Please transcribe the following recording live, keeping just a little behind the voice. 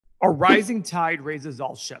A rising tide raises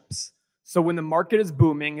all ships. So when the market is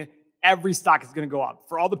booming, every stock is going to go up.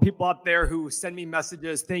 For all the people out there who send me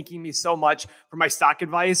messages thanking me so much for my stock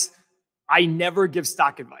advice, I never give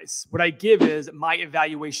stock advice. What I give is my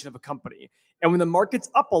evaluation of a company. And when the market's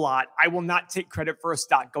up a lot, I will not take credit for a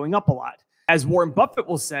stock going up a lot. As Warren Buffett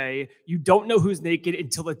will say, you don't know who's naked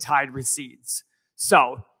until the tide recedes.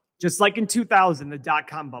 So just like in 2000, the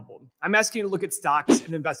dot-com bubble, I'm asking you to look at stocks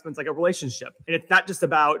and investments like a relationship. And it's not just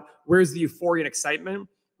about where's the euphoria and excitement,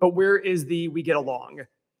 but where is the we get along.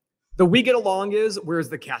 The we get along is where's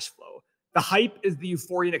the cash flow. The hype is the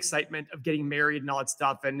euphoria and excitement of getting married and all that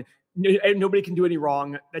stuff. And nobody can do any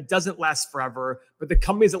wrong. That doesn't last forever. But the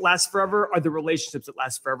companies that last forever are the relationships that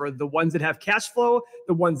last forever. The ones that have cash flow,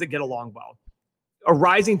 the ones that get along well. A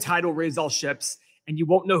rising tide will raise all ships, and you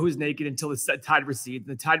won't know who's naked until the tide recedes.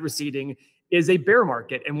 The tide receding is a bear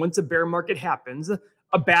market. And once a bear market happens,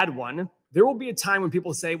 a bad one, there will be a time when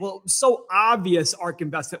people say, well, it was so obvious ARK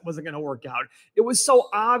investment wasn't going to work out. It was so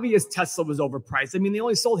obvious Tesla was overpriced. I mean, they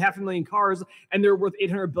only sold 500,000 cars and they're worth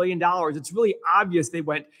 $800 billion. It's really obvious they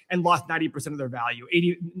went and lost 90% of their value,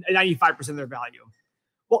 95% of their value.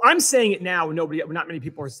 Well, I'm saying it now. Not many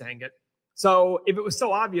people are saying it. So if it was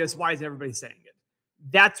so obvious, why isn't everybody saying it?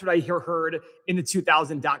 That's what I heard in the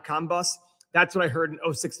 2000 dot-com bust. That's what I heard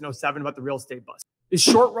in 06 and 07 about the real estate bust. The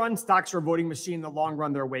short run, stocks are a voting machine. In the long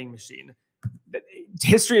run, they're a weighing machine.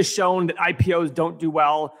 History has shown that IPOs don't do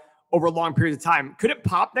well over long periods of time. Could it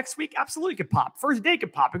pop next week? Absolutely, it could pop. First day it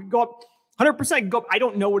could pop. It could go up 100%. It could go up. I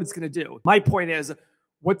don't know what it's going to do. My point is,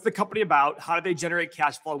 what's the company about? How do they generate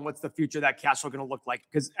cash flow? And what's the future of that cash flow going to look like?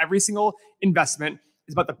 Because every single investment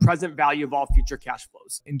is about the present value of all future cash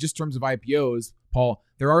flows. In just terms of IPOs, Paul,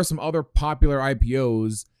 there are some other popular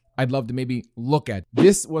IPOs I'd love to maybe look at.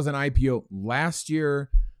 This was an IPO last year.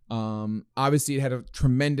 Obviously, it had a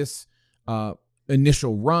tremendous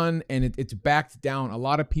initial run, and it's backed down. A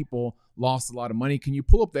lot of people lost a lot of money. Can you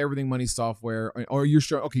pull up the Everything Money software? Or you're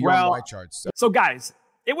sure? Okay, you're on Y charts. So guys,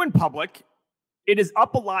 it went public. It is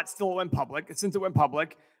up a lot. Still went public. Since it went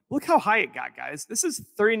public, look how high it got, guys. This is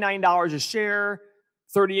 $39 a share,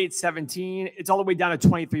 $38.17. It's all the way down to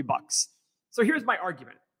 $23. So here's my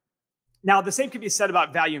argument. Now, the same can be said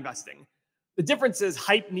about value investing. The difference is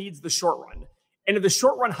hype needs the short run. And if the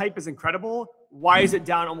short run hype is incredible, why is it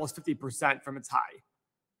down almost 50% from its high?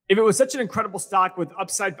 If it was such an incredible stock with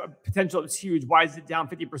upside potential that's huge, why is it down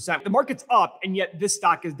 50%? The market's up, and yet this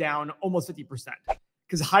stock is down almost 50%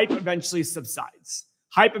 because hype eventually subsides.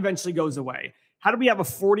 Hype eventually goes away. How do we have a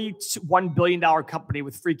 $41 billion company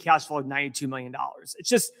with free cash flow of $92 million? It's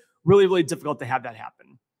just really, really difficult to have that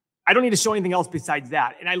happen. I don't need to show anything else besides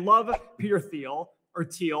that. And I love Peter Thiel, or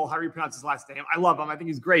Thiel, however you pronounce his last name. I love him. I think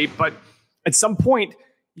he's great. But at some point,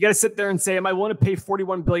 you got to sit there and say, am I willing to pay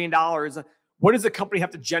 $41 billion? What does the company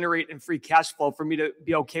have to generate in free cash flow for me to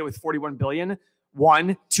be okay with $41 billion?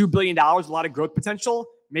 $2 billion, a lot of growth potential?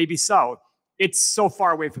 Maybe so. It's so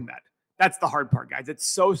far away from that. That's the hard part, guys. It's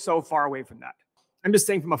so far away from that. I'm just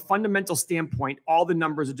saying from a fundamental standpoint, all the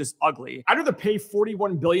numbers are just ugly. I'd rather pay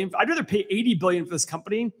 $41 billion. I'd rather pay $80 billion for this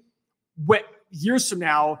company years from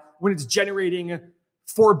now when it's generating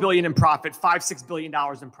 $4 billion in profit, $5-6 billion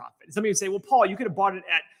in profit. And somebody would say, well, Paul, you could have bought it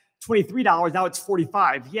at $23. Now it's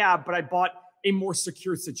 $45. Yeah, but I bought a more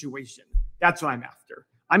secure situation. That's what I'm after.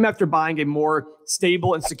 I'm after buying a more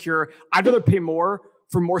stable and secure. I'd rather pay more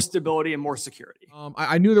for more stability and more security.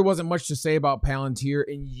 I knew there wasn't much to say about Palantir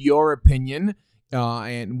in your opinion,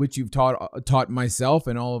 and which you've taught myself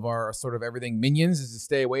and all of our sort of everything minions, is to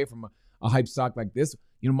stay away from a hype stock like this.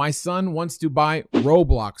 You know, my son wants to buy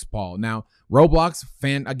Roblox, Paul. Now, Roblox,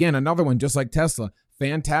 again, another one just like Tesla,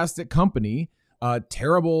 fantastic company,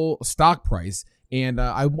 terrible stock price. And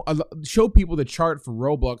I show people the chart for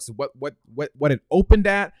Roblox, what it opened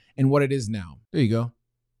at and what it is now. There you go.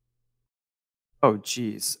 Oh,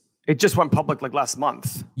 geez. It just went public like last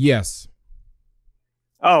month. Yes.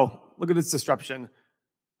 Oh, look at this disruption.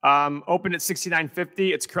 Opened at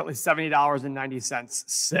 $69.50. It's currently $70.90.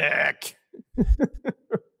 Sick.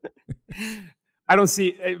 I don't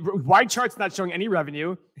see wide chart's not showing any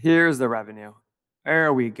revenue. Here's the revenue.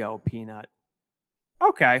 There we go, peanut.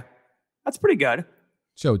 Okay, that's pretty good.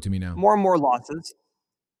 Show it to me now. More and more losses.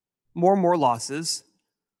 More and more losses.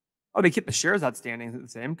 Oh, they keep the shares outstanding the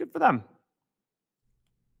same. Good for them.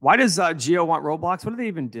 Why does Geo want Roblox? What do they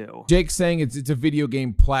even do? Jake's saying it's a video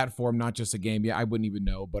game platform, not just a game. Yeah, I wouldn't even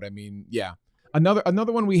know, but I mean, yeah.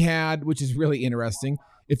 Another one we had, which is really interesting.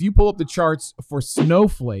 If you pull up the charts for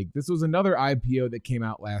Snowflake, this was another IPO that came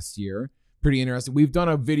out last year. Pretty interesting. We've done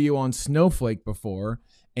a video on Snowflake before,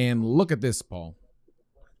 and look at this, Paul.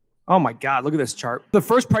 Oh my God, look at this chart. The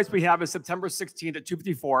first price we have is September 16th at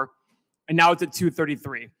 254, and now it's at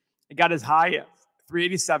 233. It got as high as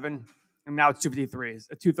 387, and now it's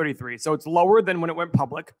 233. So it's lower than when it went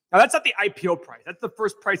public. Now that's not the IPO price. That's the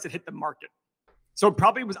first price that hit the market. So it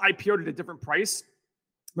probably was IPO'd at a different price.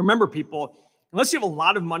 Remember, people, unless you have a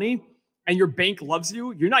lot of money and your bank loves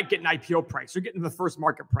you, you're not getting IPO price. You're getting the first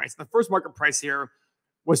market price. The first market price here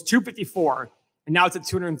was 254, and now it's at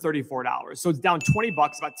 $234. So it's down $20,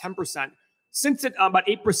 about 10%. Since it about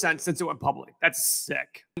 8% since it went public. That's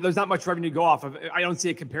sick. There's not much revenue to go off of. I don't see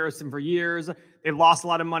a comparison for years. They've lost a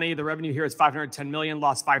lot of money. The revenue here is 510 million,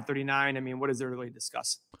 lost 539. I mean, what is there to really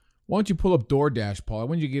discuss? Why don't you pull up DoorDash, Paul? I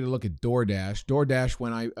want you to get a look at DoorDash. DoorDash,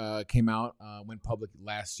 when I came out, went public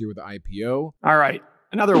last year with the IPO. All right,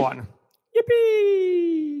 another one.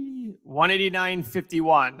 Yippee!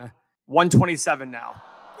 189.51, 127 now.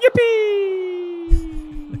 Yippee!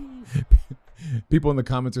 People in the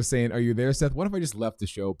comments are saying, "Are you there, Seth? What if I just left the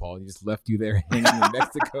show, Paul? You just left you there hanging in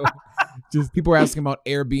Mexico." Just people are asking about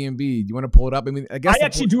Airbnb. Do you want to pull it up? I mean, I guess I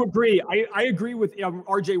actually do agree. I agree with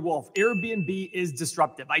RJ Wolf. Airbnb is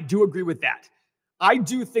disruptive. I do agree with that. I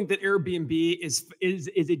do think that Airbnb is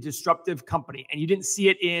a disruptive company, and you didn't see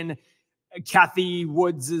it in Kathy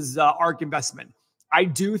Woods' ARK investment. I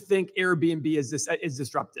do think Airbnb is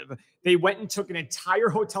disruptive. They went and took an entire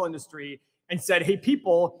hotel industry and said, "Hey,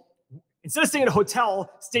 people, instead of staying at a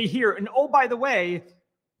hotel, stay here. And oh, by the way,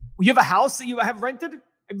 you have a house that you have rented,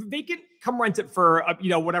 vacant, come rent it for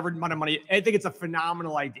whatever amount of money." I think it's a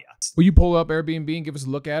phenomenal idea. Will you pull up Airbnb and give us a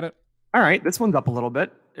look at it? All right, this one's up a little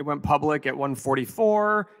bit. It went public at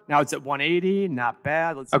 144. Now it's at 180. Not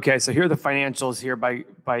bad. Okay, so here are the financials here by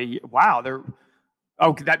wow.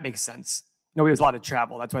 Okay, that makes sense. No, there's a lot of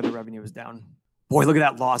travel. That's why the revenue was down. Boy, look at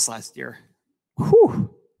that loss last year.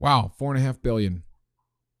 Whew. Wow, $4.5 billion.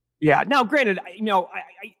 Yeah. Now, granted,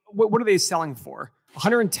 what are they selling for?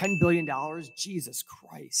 $110 billion? Jesus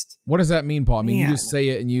Christ. What does that mean, Paul? I mean, you just say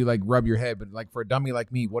it and you like rub your head, but like for a dummy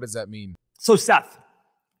like me, what does that mean? So, Seth,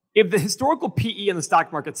 if the historical PE in the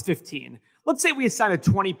stock market's 15, let's say we assign a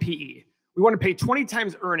 20 PE. We want to pay 20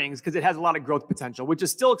 times earnings because it has a lot of growth potential, which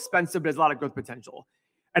is still expensive, but has a lot of growth potential.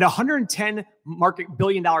 At $110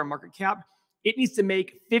 billion market cap, it needs to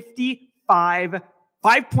make $5.5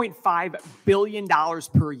 billion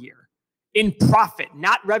per year in profit,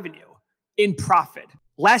 not revenue, in profit.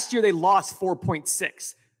 Last year, they lost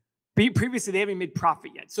 4.6. Previously, they haven't made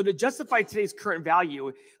profit yet. So to justify today's current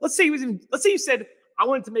value, let's say you said, I'm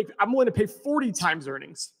willing to pay 40 times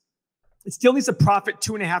earnings. It still needs to profit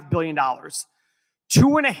 $2.5 billion.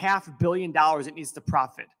 $2.5 billion it needs to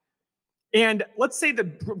profit. And let's say the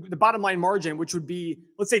bottom line margin, which would be,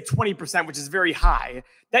 let's say 20%, which is very high.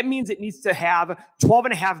 That means it needs to have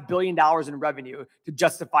 $12.5 billion in revenue to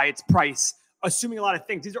justify its price, assuming a lot of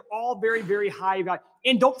things. These are all very, very high value.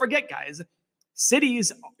 And don't forget, guys,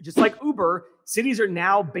 cities, just like Uber, cities are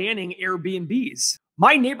now banning Airbnbs.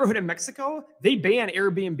 My neighborhood in Mexico, they ban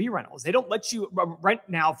Airbnb rentals. They don't let you rent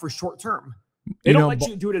now for short term. They don't let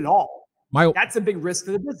you do it at all. That's a big risk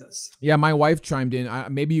to the business. Yeah, my wife chimed in.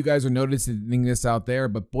 Maybe you guys are noticing this out there,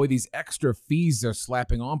 but boy, these extra fees they're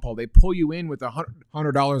slapping on, Paul. They pull you in with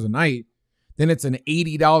 $100 a night. Then it's an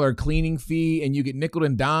 $80 cleaning fee, and you get nickel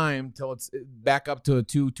and dime till it's back up to a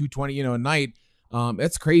 $220 a night.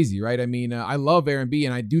 That's crazy, right? I mean, I love Airbnb,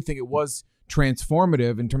 and I do think it was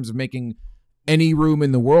transformative in terms of making any room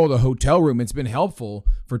in the world a hotel room. It's been helpful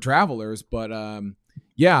for travelers, but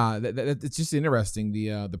yeah, it's just interesting,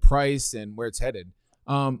 the price and where it's headed.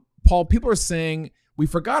 Paul, people are saying, we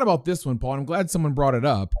forgot about this one, Paul, and I'm glad someone brought it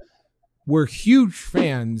up. We're huge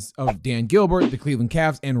fans of Dan Gilbert, the Cleveland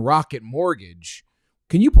Cavs, and Rocket Mortgage.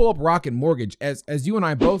 Can you pull up Rocket Mortgage? As you and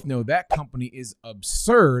I both know, that company is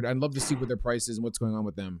absurd. I'd love to see what their price is and what's going on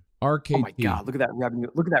with them. RKT. Oh my God, look at that revenue.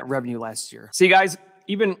 Look at that revenue last year. See, guys,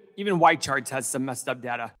 even White Charts has some messed up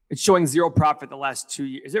data. It's showing zero profit the last 2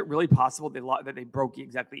 years. Is it really possible that they broke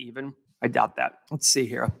exactly even? I doubt that. Let's see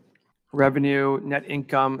here. Revenue, net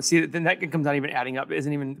income. See, the net income's not even adding up. It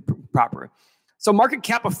isn't even proper. So market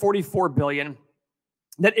cap of 44 billion,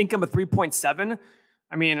 net income of 3.7.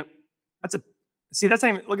 I mean, that's not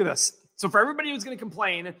even, look at this. So for everybody who's going to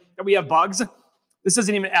complain that we have bugs, this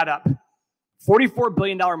doesn't even add up. $44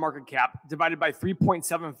 billion market cap divided by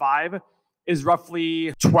 3.75 is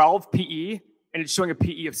roughly 12 PE, and it's showing a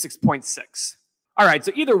PE of 6.6. All right,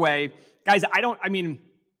 so either way, guys,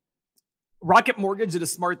 Rocket Mortgage did a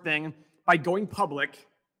smart thing by going public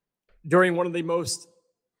during one of the most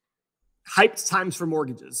hyped times for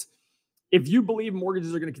mortgages. If you believe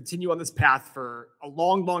mortgages are going to continue on this path for a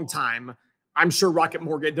long, long time, I'm sure Rocket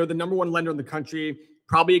Mortgage, they're the number one lender in the country,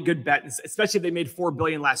 probably a good bet, especially if they made $4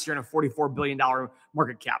 billion last year on a $44 billion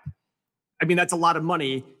market cap. I mean, that's a lot of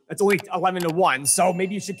money. That's only 11 to 1. So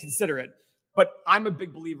maybe you should consider it. But I'm a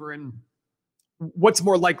big believer in what's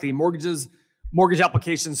more likely, mortgage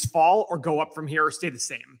applications fall or go up from here or stay the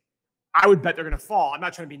same. I would bet they're going to fall. I'm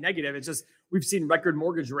not trying to be negative. It's just we've seen record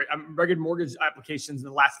mortgage applications in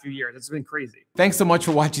the last few years. It's been crazy. Thanks so much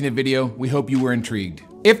for watching the video. We hope you were intrigued.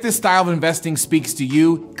 If this style of investing speaks to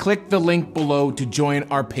you, click the link below to join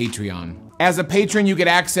our Patreon. As a patron, you get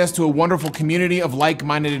access to a wonderful community of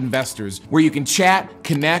like-minded investors where you can chat,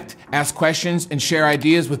 connect, ask questions, and share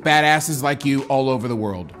ideas with badasses like you all over the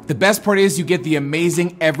world. The best part is you get the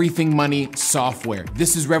amazing Everything Money software.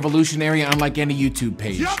 This is revolutionary, unlike any YouTube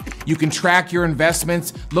page. You can track your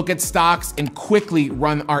investments, look at stocks, and quickly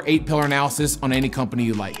run our 8-pillar analysis on any company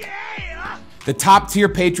you like. The top tier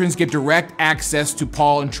patrons get direct access to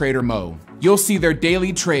Paul and Trader Mo. You'll see their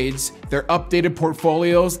daily trades, their updated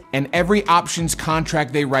portfolios, and every options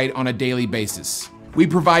contract they write on a daily basis. We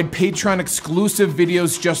provide Patreon exclusive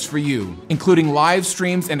videos just for you, including live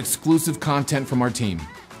streams and exclusive content from our team.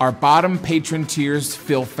 Our bottom patron tiers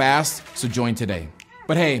fill fast, so join today.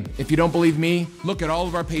 But hey, if you don't believe me, look at all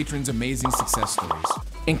of our patrons' amazing success stories.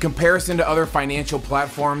 In comparison to other financial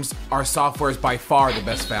platforms, our software is by far the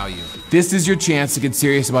best value. This is your chance to get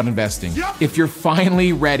serious about investing. If you're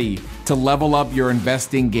finally ready to level up your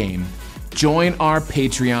investing game, join our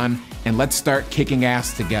Patreon and let's start kicking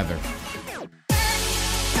ass together.